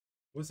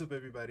What's up,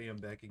 everybody? I'm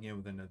back again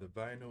with another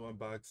vinyl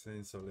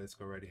unboxing, so let's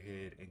go right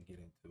ahead and get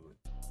into it.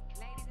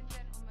 Ladies and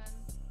gentlemen,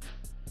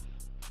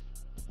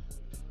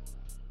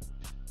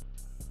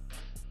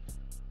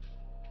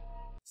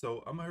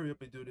 So I'm gonna hurry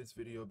up and do this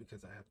video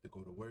because I have to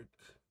go to work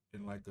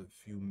in like a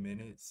few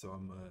minutes. So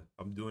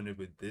I'm doing it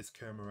with this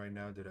camera right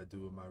now that I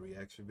do with my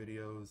reaction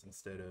videos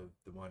instead of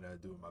the one that I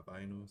do with my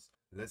vinyls.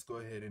 Let's go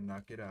ahead and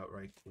knock it out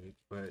right quick.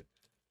 But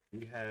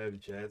we have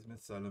Jazmine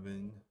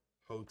Sullivan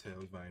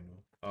Hotel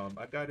vinyl.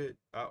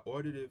 I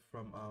ordered it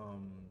from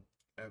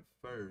at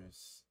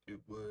first it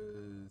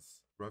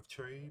was Rough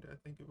Trade, I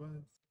think it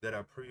was, that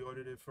I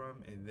pre-ordered it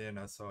from, and then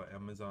I saw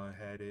Amazon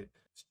had it.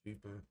 It's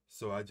cheaper.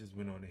 So I just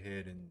went on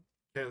ahead and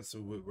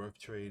canceled with Rough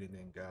Trade and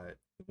then got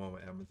the one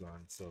with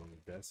Amazon. So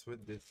that's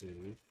what this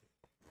is.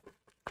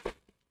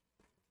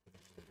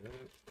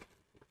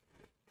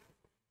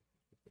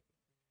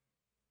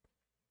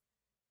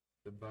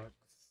 The box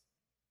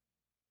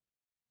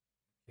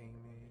came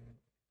in.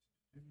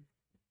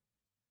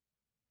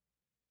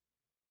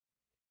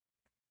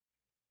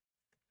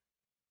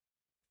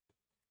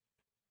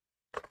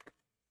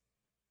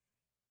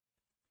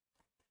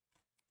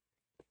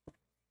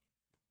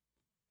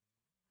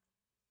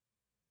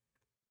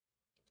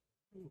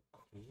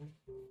 Oh,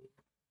 cool.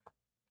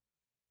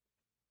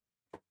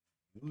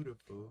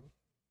 Beautiful.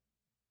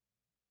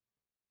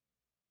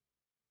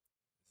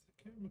 Is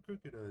the camera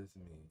crooked or is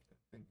me? I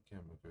think the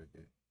camera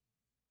crooked.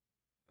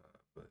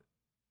 But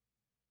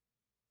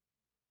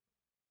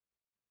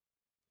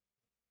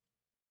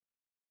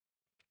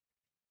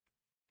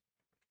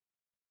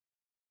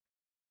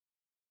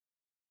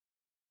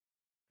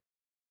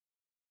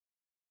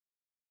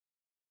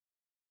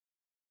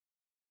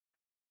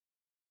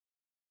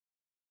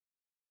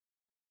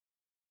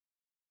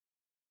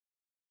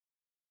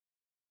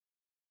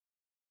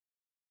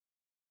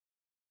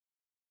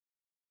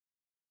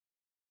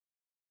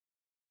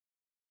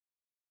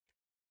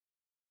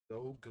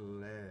so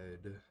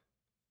glad,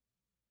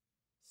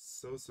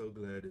 so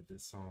glad that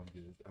this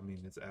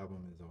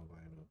album is on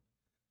vinyl.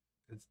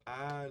 Cause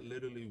I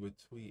literally would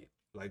tweet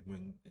like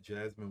when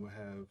Jazmine would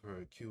have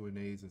her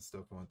Q&As and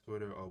stuff on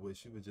Twitter, or where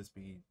she would just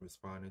be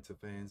responding to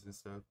fans and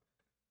stuff.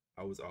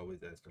 I was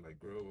always asking like,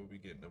 "Girl, when we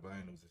getting the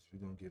vinyls? Is we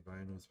gonna get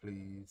vinyls,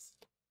 please?"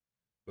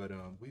 But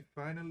we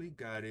finally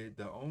got it.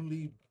 The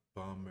only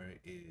bummer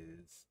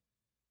is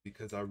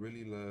because I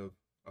really love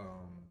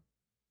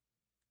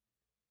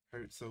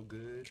Hurt So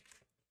Good.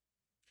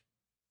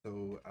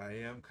 So I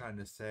am kind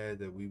of sad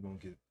that we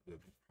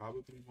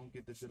probably won't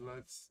get the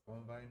deluxe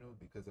on vinyl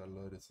because I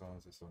love the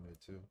songs that's on there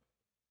too.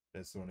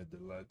 That's on the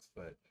deluxe,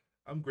 but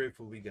I'm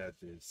grateful we got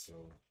this. So,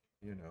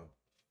 you know,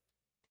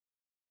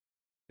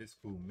 it's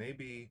cool.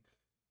 Maybe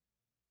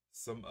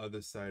some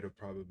other site will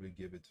probably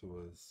give it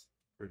to us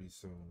pretty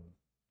soon.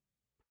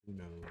 Who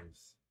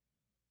knows?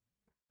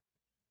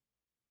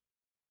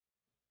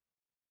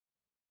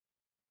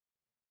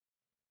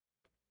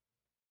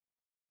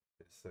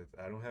 It sucks.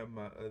 I don't have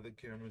my other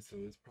camera, so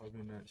it's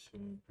probably not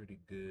showing pretty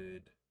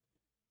good.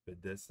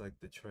 But that's like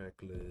the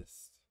track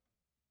list.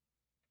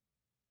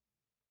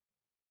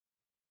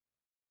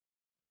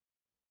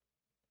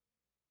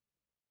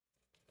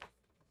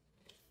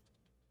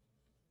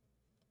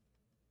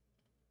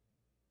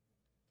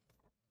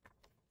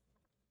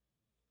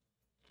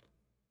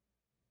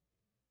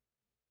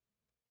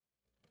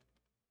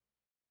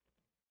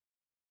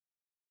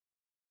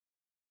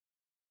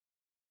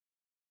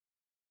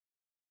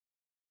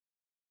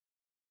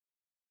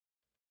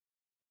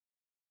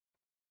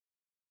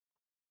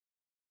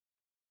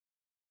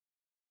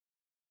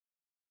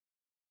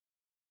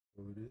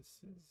 So this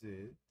is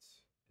it.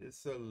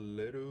 It's a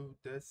little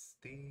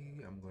dusty.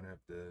 I'm gonna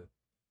have to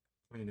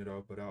clean it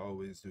off, but I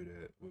always do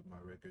that with my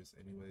records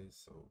anyway,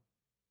 so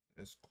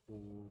that's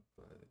cool.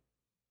 But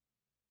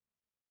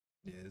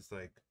yeah, it's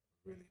like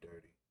really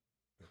dirty.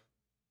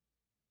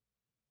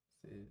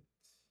 That's it.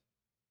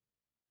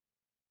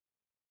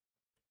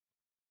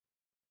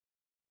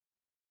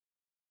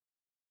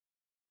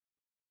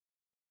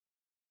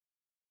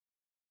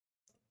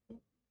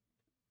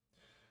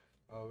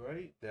 All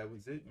right, that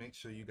was it. Make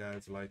sure you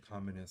guys like,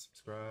 comment, and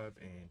subscribe,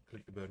 and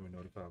click the bell to be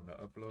notified when I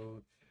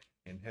upload.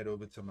 And head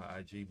over to my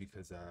IG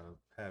because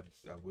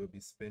I will be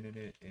spinning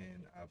it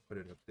and I'll put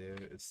it up there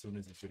as soon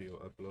as this video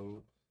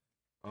upload.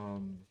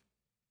 Um,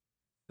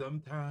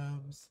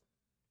 Sometimes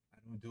I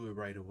don't do it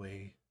right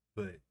away,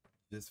 but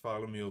just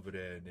follow me over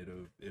there and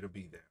it'll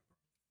be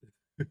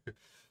there.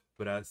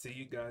 But I'll see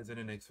you guys in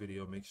the next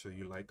video. Make sure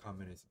you like,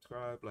 comment, and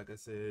subscribe. Like I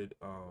said,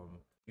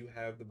 you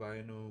have the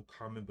vinyl,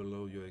 comment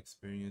below your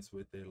experience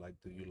with it. Like,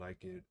 do you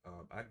like it?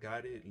 I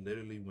got it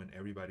literally when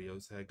everybody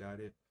else had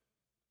got it,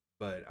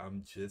 but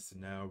I'm just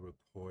now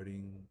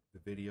recording the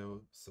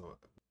video. So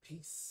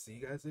peace. See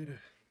you guys later.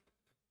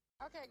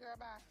 okay, girl,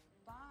 bye.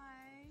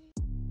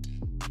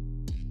 Bye.